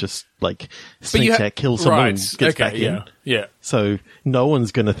game and just like sneaks out, kills someone, and gets back in. Yeah. So no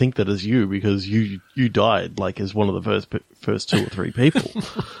one's going to think that as you because you died like as one of the first two or three people.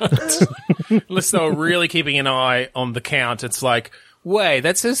 Unless they were really keeping an eye on the count, it's like, wait,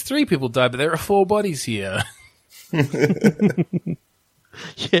 that says 3 people died, but there are 4 bodies here.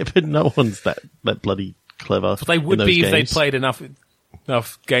 Yeah, but no one's that bloody clever. But they would be if they'd played enough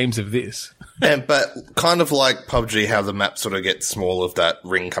games of this. But kind of like PUBG, how the map sort of gets small of that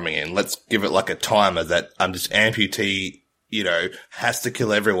ring coming in. Let's give it like a timer that this amputee, has to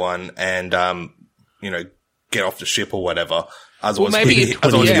kill everyone and get off the ship or whatever. Otherwise,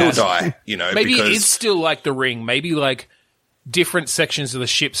 he'll die. Maybe it is still like the ring. Maybe like different sections of the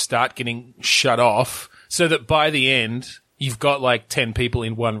ship start getting shut off, so that by the end. You've got like 10 people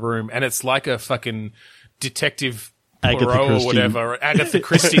in one room, and it's like a fucking detective Poirot or whatever, Agatha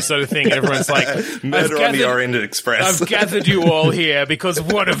Christie sort of thing. And everyone's like, Murder on the Orient Express. I've gathered you all here because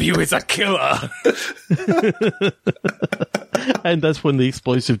one of you is a killer. And that's when the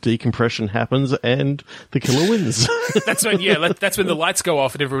explosive decompression happens and the killer wins. That's when the lights go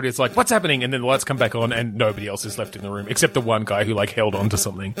off and everybody's like, what's happening? And then the lights come back on and nobody else is left in the room except the one guy who like held on to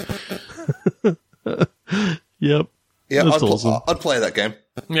something. Yep. Yeah, awesome. I'd play that game.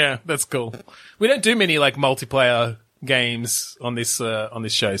 Yeah, that's cool. We don't do many like multiplayer games on this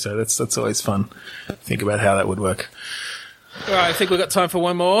show, so that's always fun. Think about how that would work. All right, I think we've got time for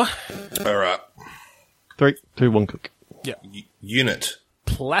one more. All right. 3, 2, 1, cook. Yeah. Unit.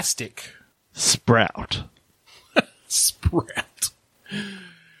 Plastic. Sprout. Sprout.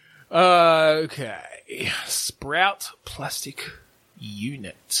 Okay. Sprout plastic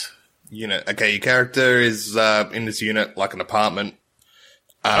unit. Unit. Okay, your character is in this unit, like an apartment.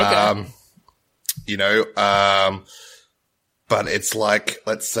 Okay. But it's like,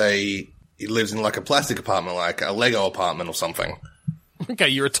 let's say he lives in like a plastic apartment, like a Lego apartment or something. Okay,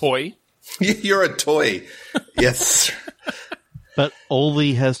 you're a toy. You're a toy. Yes. But all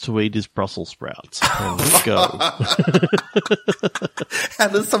he has to eat is Brussels sprouts. And go. How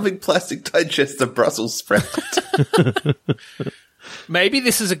does something plastic digest a Brussels sprout? Maybe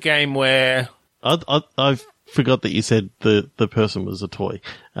this is a game where I forgot that you said the person was a toy.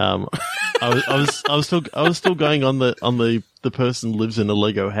 I was still going on the person lives in a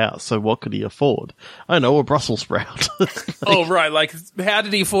Lego house. So what could he afford? I don't know, a Brussels sprout. Oh right, like how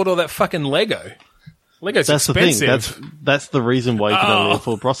did he afford all that fucking Lego? Lego's expensive. The thing. That's the reason why you can only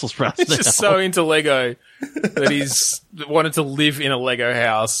afford Brussels sprouts. He's just so into Lego that he's wanted to live in a Lego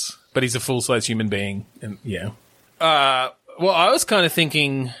house, but he's a full-size human being. And yeah. Well, I was kind of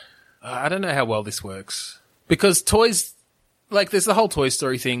thinking, I don't know how well this works. Because toys, like there's the whole Toy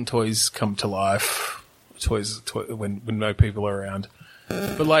Story thing, toys come to life. Toys when no people are around.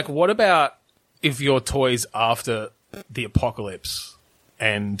 But, like, what about if your toy's after the apocalypse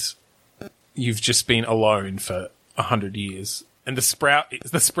and you've just been alone for 100 years and the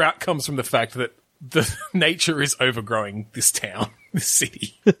sprout comes from the fact that the nature is overgrowing this town, this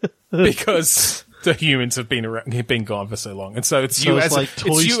city, because the humans have been gone for so long. And so it's you as like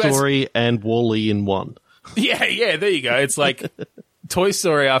Toy Story and WALL-E in one. Yeah, there you go. It's like Toy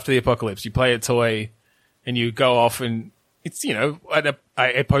Story after the apocalypse. You play a toy and you go off and it's,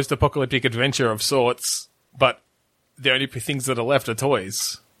 a post-apocalyptic adventure of sorts, but the only things that are left are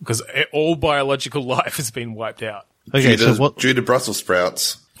toys because all biological life has been wiped out. Okay, due to Brussels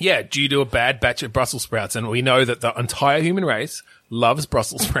sprouts. Yeah, due to a bad batch of Brussels sprouts. And we know that the entire human race loves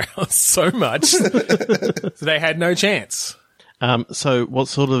Brussels sprouts so much so they had no chance. So what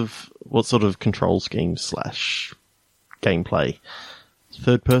sort of control scheme / gameplay?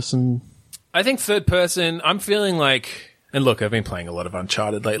 Third person? I think third person. I'm feeling like, and look, I've been playing a lot of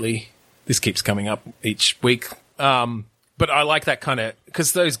Uncharted lately. This keeps coming up each week. But I like that kind of,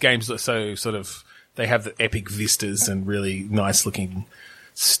 because those games are so sort of, they have the epic vistas and really nice looking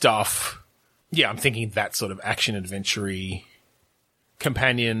stuff. Yeah, I'm thinking that sort of action adventure-y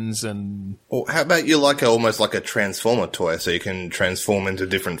companions and... Or how about you almost like a Transformer toy so you can transform into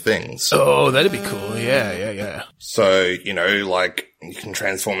different things? Oh, that'd be cool. Yeah. So, like you can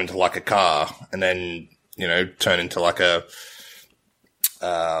transform into like a car and then, turn into like a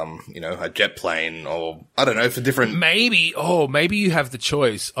jet plane or I don't know for different... Maybe you have the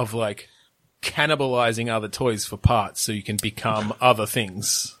choice of like cannibalizing other toys for parts so you can become other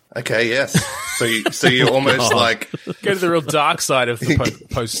things. Okay, yes. So you almost like go to the real dark side of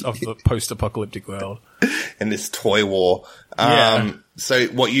the post-apocalyptic world in this toy war. So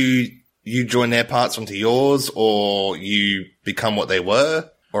what you join their parts onto yours, or you become what they were,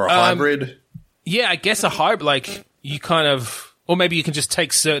 or a hybrid? Yeah, I guess a hybrid. Like you kind of, or maybe you can just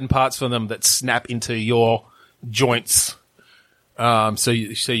take certain parts from them that snap into your joints. So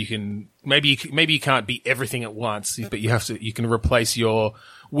you can maybe you can't be everything at once, but you can replace your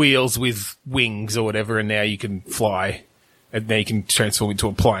wheels with wings or whatever, and now you can fly, and now you can transform into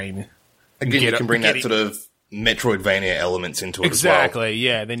a plane. Again, you can bring that sort of Metroidvania elements into it exactly, as well.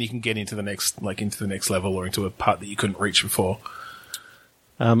 Yeah. Then you can get into the next level or into a part that you couldn't reach before.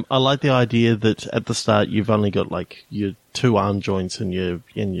 I like the idea that at the start you've only got like your 2 arm joints and your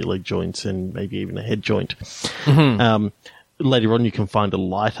leg joints and maybe even a head joint. Mm-hmm. Later on, you can find a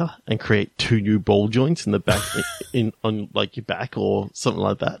lighter and create 2 new ball joints in the back, on like your back or something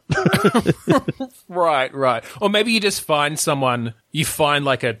like that. Right. Or maybe you just find someone. You find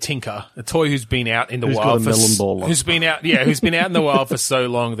like a tinker, a toy who's been out in the who's wild, got a melon ball who's been out in the wild for so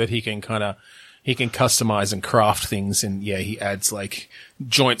long that he can customize and craft things, and he adds like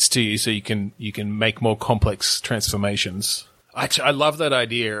joints to you so you can make more complex transformations. I love that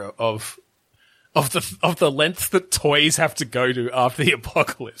idea of the length that toys have to go to after the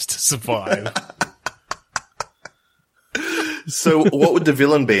apocalypse to survive. So what would the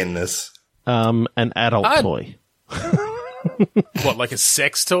villain be in this? An adult toy. What, like a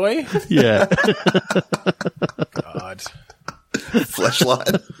sex toy? Yeah. God.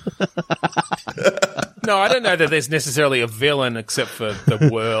 Fleshlight. No, I don't know that there's necessarily a villain except for the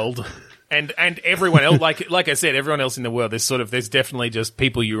world. And everyone else, like I said, everyone else in the world, there's definitely just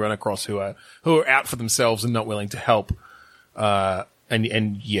people you run across who are out for themselves and not willing to help.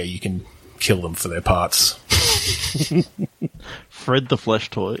 You can kill them for their parts. Fred the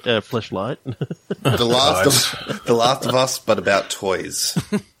fleshlight. The Last of Us, but about toys.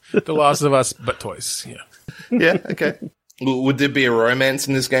 The Last of Us, but toys. Yeah. Yeah. Okay. Would there be a romance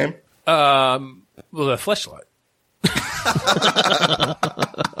in this game? Well, the fleshlight.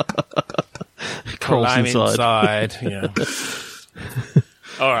 Crawls inside. Yeah.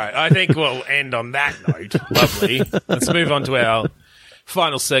 All right. I think we'll end on that note. Lovely. Let's move on to our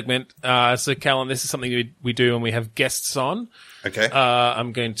final segment. So, Callum, this is something we do when we have guests on. Okay.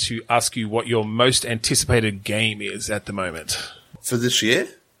 I'm going to ask you what your most anticipated game is at the moment. For this year?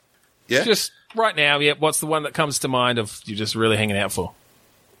 Yeah. Just right now, yeah. What's the one that comes to mind of you're just really hanging out for?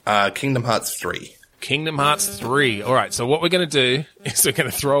 Kingdom Hearts 3. Kingdom Hearts 3. All right, so what we're going to do is we're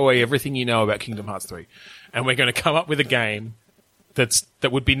going to throw away everything you know about Kingdom Hearts 3, and we're going to come up with a game that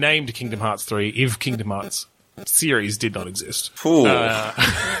would be named Kingdom Hearts 3 if Kingdom Hearts series did not exist.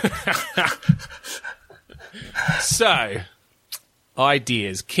 So,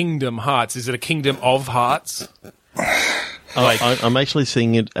 ideas. Kingdom Hearts. Is it a Kingdom of Hearts? I'm actually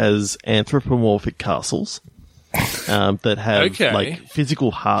seeing it as anthropomorphic castles that have like physical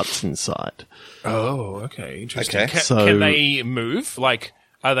hearts inside. Oh, okay, interesting. Okay. Can they move? Like,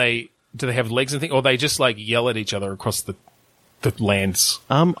 do they have legs and things, or they just like yell at each other across the the lands?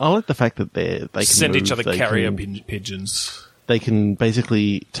 I like the fact that they can send move, each other they carrier can- pigeons. They can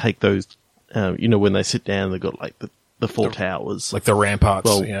basically take those, when they sit down, they've got like the four towers. Like the ramparts,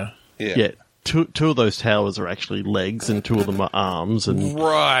 Well, yeah. Yeah, two of those towers are actually legs, and two of them are arms. And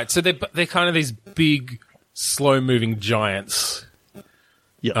Right, so they're kind of these big, slow-moving giants.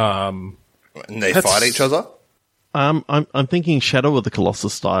 yeah, And they fight each other? I'm thinking Shadow of the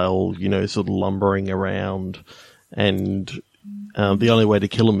Colossus style, sort of lumbering around, and the only way to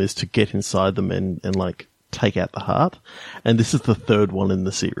kill them is to get inside them and like take out the heart. And this is the third one in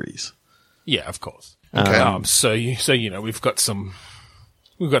the series. Yeah, of course. Okay. So we've got some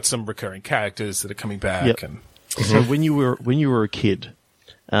recurring characters that are coming back, Yep. and So when you were a kid,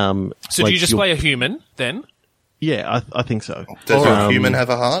 so do you just play a human then? Yeah, I think so. Does a human have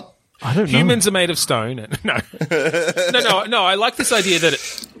a heart? I don't know. Humans are made of stone. And, no. No. I like this idea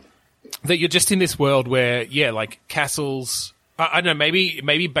that you're just in this world where, like castles. I don't know.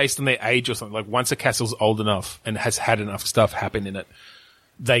 Maybe based on their age or something. Like once a castle's old enough and has had enough stuff happen in it,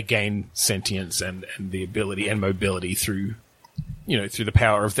 they gain sentience and the ability and mobility through the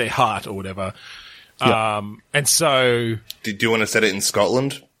power of their heart or whatever. Yeah. And so, Do you want to set it in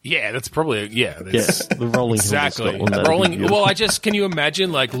Scotland? yeah, that's probably that's, the rolling exactly. Hills of Scotland. Well, can you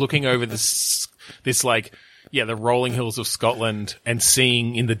imagine like looking over this like, the rolling hills of Scotland and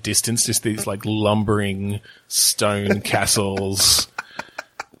seeing in the distance just these like lumbering stone castles.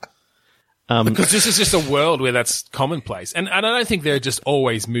 Because this is just a world where that's commonplace. And I don't think they're just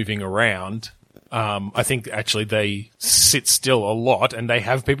always moving around. I think actually they sit still a lot and they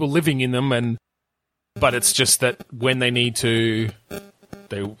have people living in them, but it's just that when they need to,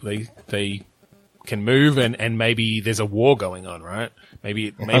 they can move and maybe there's a war going on, right?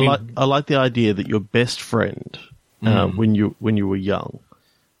 Maybe I like the idea that your best friend, when you were young,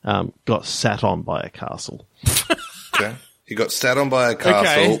 got sat on by a castle. Okay. He got sat on by a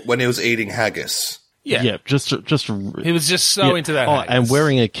castle when he was eating haggis. yeah. just He was just so into that. and haggis.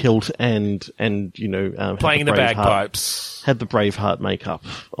 wearing a kilt and playing the Braveheart- bagpipes. had the Braveheart makeup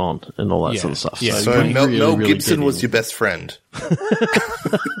on and all that Yeah. sort of stuff. Yeah. So you Mel really Gibson get was in. your best friend.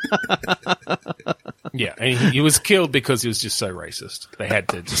 Yeah, and he was killed because he was just so racist. They had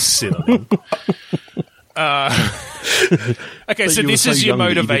to just sit on him. Okay, But so you were this so is your young that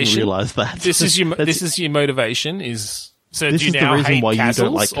you didn't motivation. realise that. This is your That's- this is your motivation. So This do you is the now reason hate why castles, you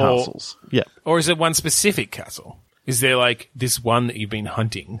don't like castles. Yeah. or is it one specific castle? Is there like this one that you've been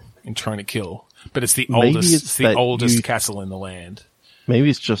hunting and trying to kill, but it's the Maybe oldest, it's that you- castle in the land? Maybe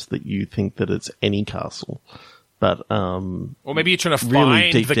it's just that you think that it's any castle, but Or maybe you're trying to really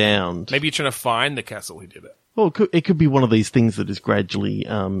find deep down. Maybe you're trying to find the castle who did it. Well, it could be one of these things that is gradually,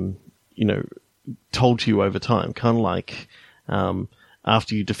 told to you over time. Kind of like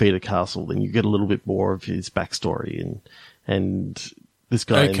after you defeat a castle, then you get a little bit more of his backstory and this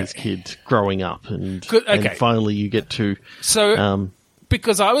guy and this kid growing up, and finally you get to. So,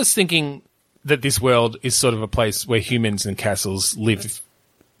 because I was thinking that this world is sort of a place where humans and castles live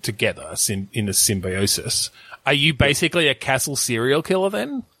together in a symbiosis. Are you basically a castle serial killer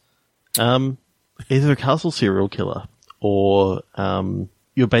then? Either a castle serial killer or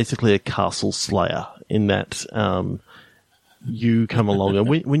you're basically a castle slayer in that you come along and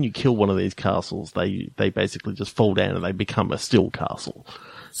when you kill one of these castles, they basically just fall down and they become a still castle.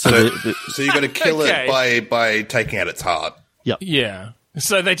 So you got to kill it by taking out its heart. Yep. Yeah.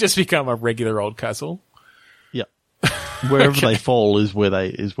 So they just become a regular old castle. Yep. Wherever they fall is where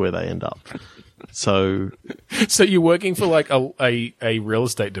they end up. So you're working for like a real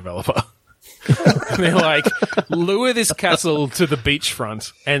estate developer. And they're like, lure this castle to the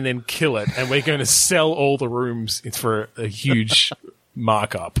beachfront and then kill it, and we're going to sell all the rooms for a huge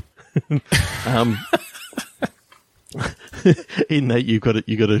markup. in that you got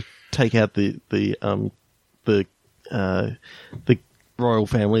to take out the royal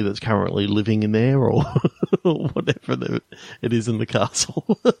family that's currently living in there, or whatever it is in the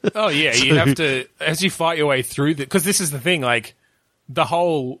castle. Oh yeah, you have to, as you fight your way through because this is the thing, like the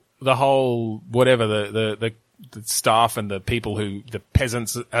whole whatever the staff and the people the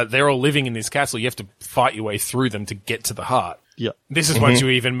peasants, they're all living in this castle. You have to fight your way through them to get to the heart. Yep. This is once you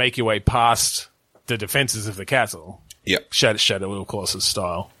even make your way past the defenses of the castle. Yep. Shadow of the Colossus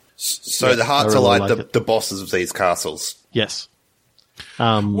style. So the hearts I really are like like the bosses of these castles. Yes.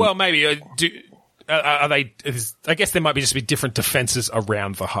 Well, maybe are they? I guess there might be different defenses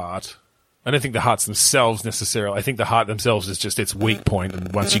around the heart. I don't think the hearts themselves necessarily. I think the heart themselves is just its weak point,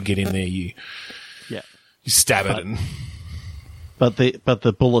 and once you get in there, you stab it. And But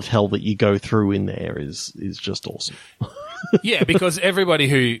the bullet hell that you go through in there is just awesome. yeah, because everybody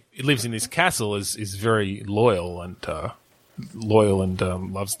who lives in this castle is very loyal, loyal and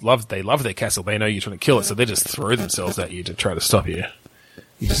they love their castle. They know you're trying to kill it, so they just throw themselves at you to try to stop you.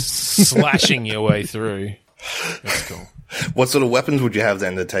 You're just slashing your way through. That's cool. What sort of weapons would you have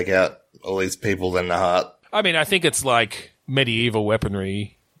then to take out all these people in the heart? I mean, I think it's like medieval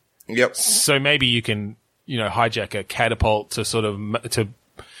weaponry. Yep. So maybe you can, hijack a catapult to sort of to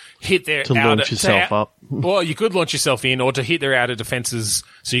hit their To launch yourself up. Well, you could launch yourself in, or to hit their outer defenses,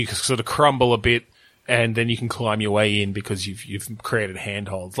 so you can sort of crumble a bit, and then you can climb your way in because you've created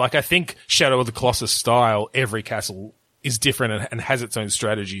handholds. Like I think Shadow of the Colossus style, every castle is different and has its own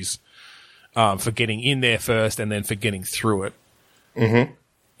strategies for getting in there first, and then for getting through it. Mm-hmm.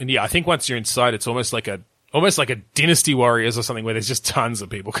 And yeah, I think once you're inside, it's almost like a Dynasty Warriors or something where there's just tons of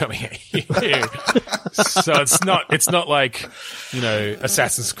people coming at you. So it's not like,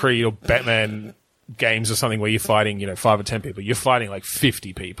 Assassin's Creed or Batman games or something where you're fighting, 5 or 10 people. You're fighting like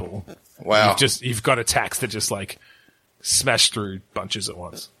 50 people. Wow. You've got attacks that just like smash through bunches at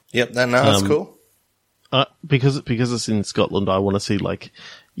once. Yep, that's cool. Because it's in Scotland, I want to see like,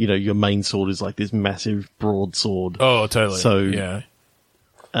 your main sword is like this massive broadsword. Oh, totally. So yeah.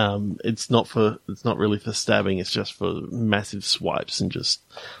 It's not really for stabbing. It's just for massive swipes and just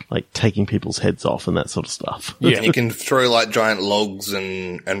like taking people's heads off and that sort of stuff. Yeah. And you can throw like giant logs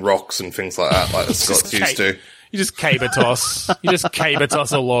and rocks and things like that, like the Scots used to. You just caber toss. You just caber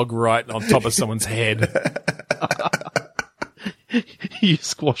toss a log right on top of someone's head. You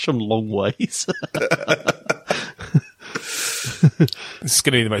squash them long ways. This is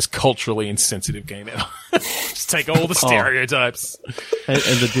going to be the most culturally insensitive game ever. Just take all the stereotypes And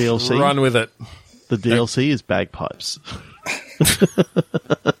the DLC, run with it. The DLC is bagpipes.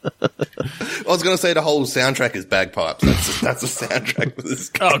 I was going to say the whole soundtrack is bagpipes. That's a soundtrack for this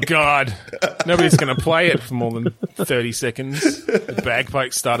game. Oh, God. Nobody's going to play it for more than 30 seconds. The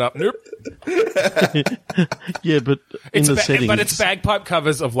bagpipes start up. Nope. Yeah, but in the settings... But it's bagpipe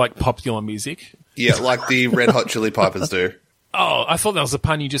covers of, like, popular music. Yeah, like the Red Hot Chili Peppers do. Oh, I thought that was a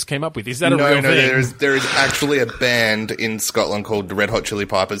pun you just came up with. Is that a real thing? No, there is actually a band in Scotland called the Red Hot Chili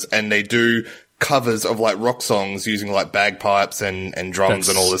Peppers, and they do covers of like rock songs using like bagpipes and drums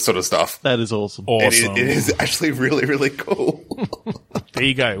and all this sort of stuff. That is awesome. Awesome. It is actually really, really cool. There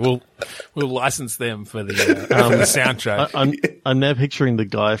you go. We'll license them for the soundtrack. I'm now picturing the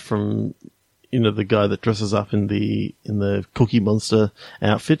guy from, the guy that dresses up in the Cookie Monster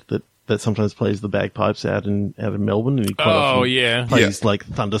outfit that sometimes plays the bagpipes out in Melbourne, and he quite often plays like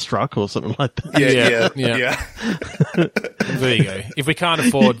Thunderstruck or something like that. Yeah. There you go. If we can't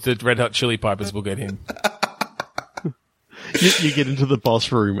afford the Red Hot Chili Peppers, we'll get him. You get into the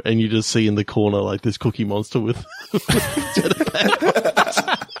boss room and you just see in the corner like this Cookie Monster with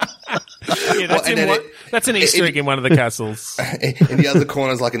that's an Easter egg in one of the castles. In the other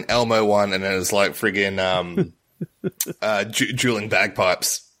corner is like an Elmo one, and then it's like friggin' dueling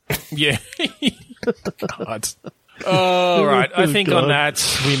bagpipes. Yeah. God. All right. I think on that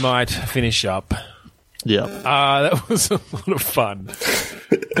we might finish up. Yeah. That was a lot of fun.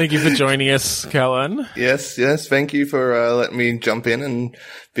 Thank you for joining us, Callan. Yes. Thank you for letting me jump in and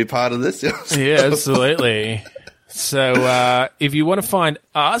be part of this. Yeah, absolutely. So, if you want to find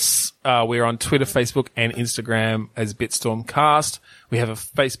us, we're on Twitter, Facebook, and Instagram as BitstormCast. We have a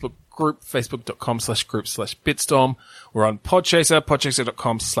Facebook group, facebook.com/group/Bitstorm. We're on Podchaser,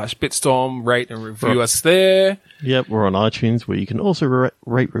 podchaser.com/Bitstorm. Rate and review us there. Yep, we're on iTunes, where you can also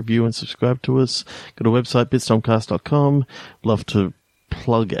rate, review, and subscribe to us. Go to website, bitstormcast.com. Love to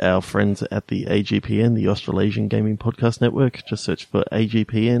plug our friends at the AGPN, the Australasian Gaming Podcast Network. Just search for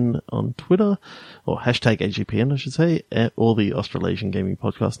AGPN on Twitter, or hashtag AGPN, I should say, or the Australasian Gaming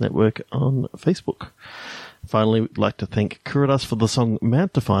Podcast Network on Facebook. Finally, we'd like to thank Kuridas for the song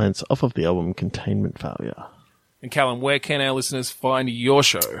Mount Defiance off of the album Containment Failure. And Callum, where can our listeners find your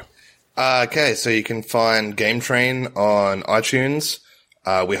show? Okay, so you can find Game Train on iTunes.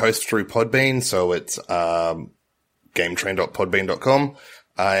 We host through Podbean, so it's gametrain.podbean.com,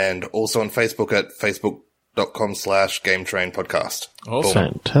 and also on Facebook at facebook.com/GameTrainPodcast. Awesome.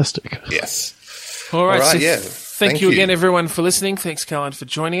 Fantastic. Yes. All right, so yeah. Thank you again, everyone, for listening. Thanks, Callan, for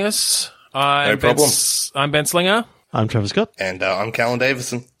joining us. No problem. I'm Ben Slinger. I'm Travis Scott. And I'm Callan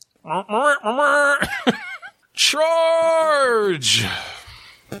Davison. Charge!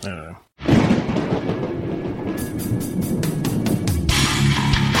 I don't know.